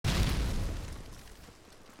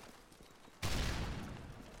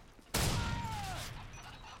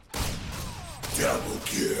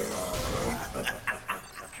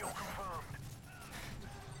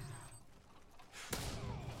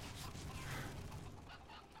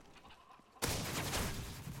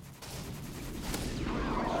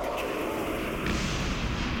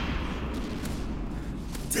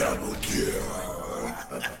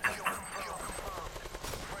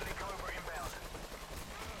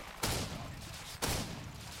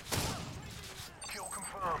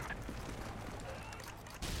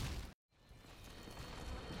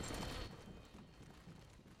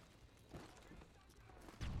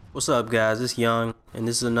What's up, guys? It's Young, and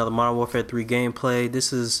this is another Modern Warfare 3 gameplay.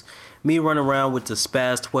 This is me running around with the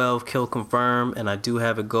Spas-12 kill confirm, and I do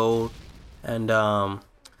have a gold. And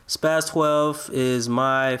Spas-12 is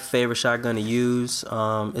my favorite shotgun to use.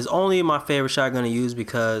 It's only my favorite shotgun to use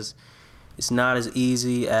because it's not as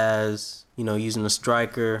easy as, using a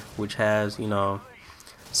striker, which has,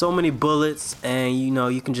 so many bullets, and,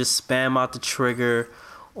 you can just spam out the trigger,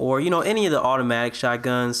 or, any of the automatic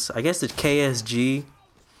shotguns. I guess the KSG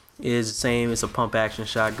is the same. It's a pump action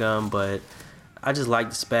shotgun, but I just like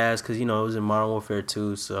the Spas because it was in Modern Warfare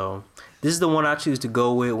 2. So this is the one I choose to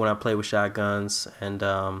go with when I play with shotguns. And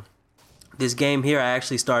this game here, I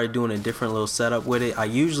actually started doing a different little setup with it. I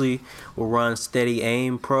usually will run steady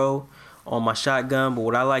aim pro on my shotgun, but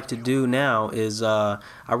what I like to do now is I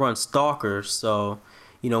run stalker. So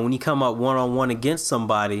when you come up one-on-one against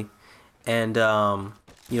somebody, and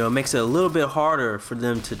it makes it a little bit harder for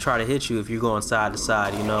them to try to hit you if you're going side to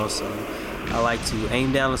side, So I like to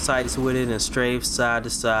aim down the sights with it and strafe side to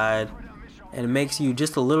side, and it makes you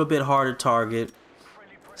just a little bit harder to target.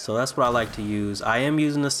 So that's what I like to use. I am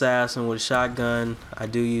using assassin with a shotgun. I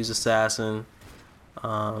do use assassin.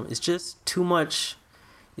 It's just too much.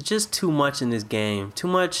 It's just too much in this game. Too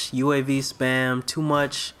much UAV spam. Too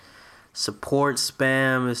much support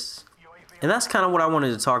spam. And that's kind of what I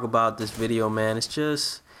wanted to talk about this video, man. It's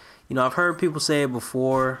just, I've heard people say it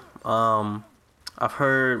before. I've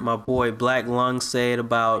heard my boy Black Lung say it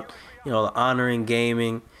about, the honor in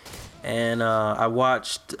gaming. And I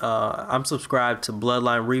watched, I'm subscribed to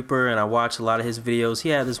Bloodline Reaper, and I watched a lot of his videos. He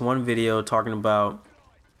had this one video talking about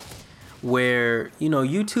where,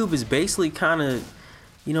 YouTube is basically kind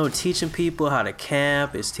of, teaching people how to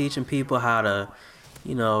camp. It's teaching people how to,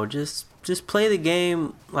 just play the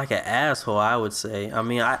game like an asshole, I would say. I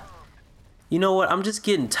mean, you know what? I'm just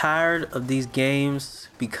getting tired of these games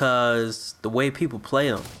because the way people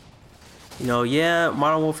play them. Yeah,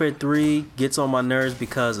 Modern Warfare 3 gets on my nerves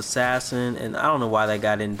because Assassin, and I don't know why that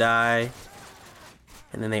guy didn't die.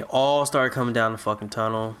 And then they all started coming down the fucking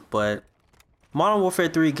tunnel. But Modern Warfare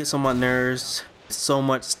 3 gets on my nerves. So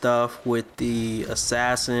much stuff with the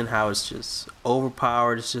Assassin, how it's just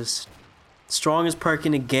overpowered. It's just strongest perk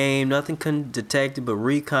in the game. Nothing can detect it but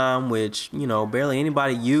recon, which barely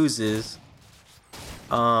anybody uses.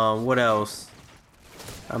 What else?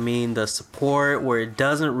 I mean, the support where it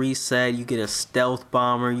doesn't reset. You get a stealth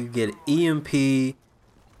bomber. You get EMP. You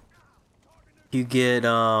get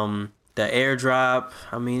the airdrop.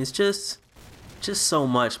 I mean, it's just so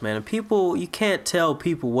much, man. And people, you can't tell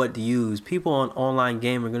people what to use. People on online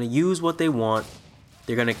game are gonna use what they want.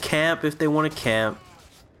 They're gonna camp if they want to camp.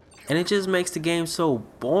 And it just makes the game so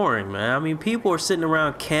boring, man. I mean, people are sitting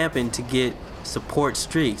around camping to get support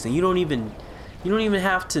streaks, and you don't even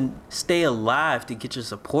have to stay alive to get your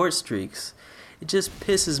support streaks. It just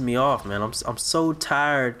pisses me off, man. I'm so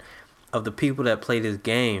tired of the people that play this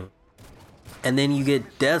game. And then you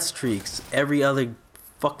get death streaks every other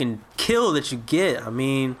fucking kill that you get. I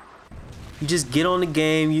mean, you just get on the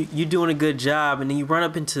game, you're doing a good job, and then you run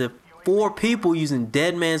up into 4 people using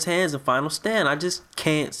dead man's hands in final stand. I just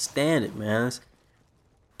can't stand it, man.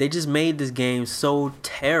 They just made this game so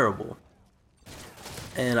terrible.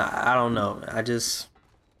 And I don't know.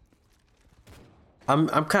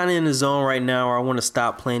 I'm kind of in the zone right now where I want to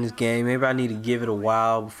stop playing this game. Maybe I need to give it a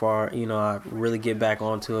while before, I really get back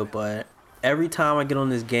onto it. But every time I get on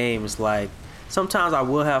this game, it's like sometimes I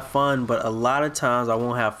will have fun, but a lot of times I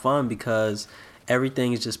won't have fun because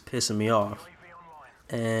everything is just pissing me off.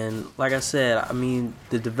 And like I said, I mean,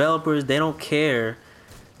 the developers, they don't care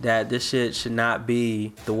that this shit should not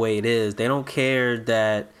be the way it is. They don't care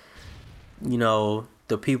that,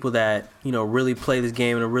 the people that, really play this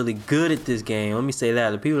game and are really good at this game. Let me say that.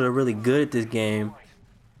 The people that are really good at this game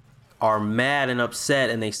are mad and upset,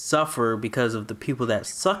 and they suffer because of the people that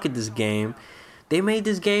suck at this game. They made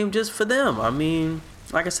this game just for them. I mean,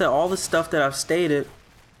 like I said, all the stuff that I've stated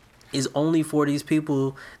is only for these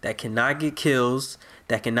people that cannot get kills,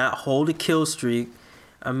 that cannot hold a kill streak.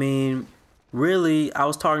 I mean, really, I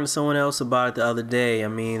was talking to someone else about it the other day. I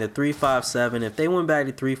mean, the 357, if they went back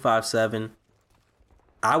to 357,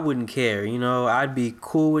 I wouldn't care. I'd be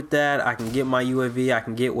cool with that. I can get my UAV, I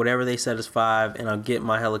can get whatever they said is 5, and I'll get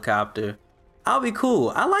my helicopter. I'll be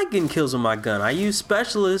cool. I like getting kills with my gun. I use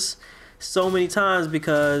specialists so many times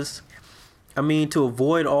because, I mean, to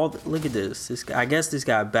avoid all look at this. I guess this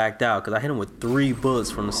guy backed out because I hit him with 3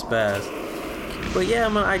 bullets from the Spas. But yeah,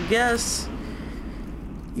 man, I guess,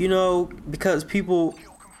 because people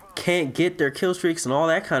can't get their kill streaks and all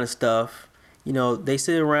that kind of stuff, they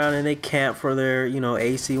sit around and they camp for their,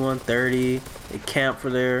 AC-130. They camp for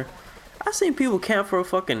their I seen people camp for a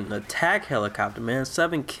fucking attack helicopter, man.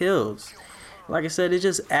 7 kills. Like I said, it's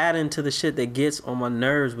just adding to the shit that gets on my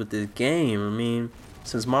nerves with this game. I mean,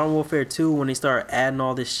 since Modern Warfare 2, when they start adding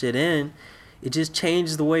all this shit in, it just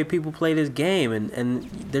changes the way people play this game. And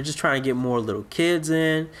they're just trying to get more little kids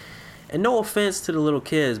in. And no offense to the little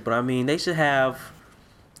kids, but I mean, they should have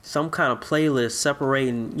some kind of playlist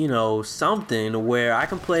separating, you know, something where I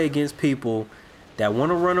can play against people that want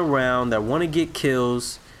to run around, that want to get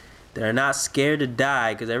kills, that are not scared to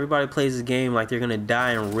die, because everybody plays this game like they're going to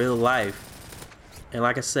die in real life. And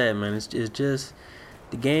like I said, man, it's just,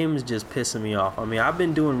 the game is just pissing me off. I mean, I've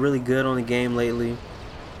been doing really good on the game lately.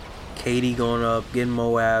 KD going up, getting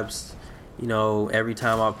Moabs, you know, every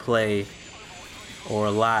time I play, or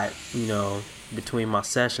a lot, you know, between my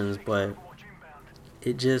sessions. But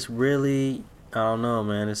it just really, I don't know,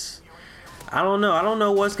 man. I don't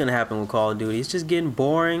know what's going to happen with Call of Duty. It's just getting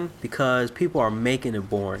boring because people are making it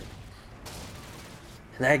boring.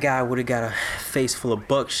 And that guy would have got a face full of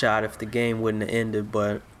buckshot if the game wouldn't have ended.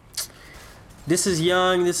 But this is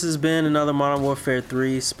Young. This has been another Modern Warfare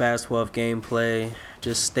 3 Spas-12 gameplay.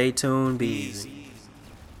 Just stay tuned. Be easy.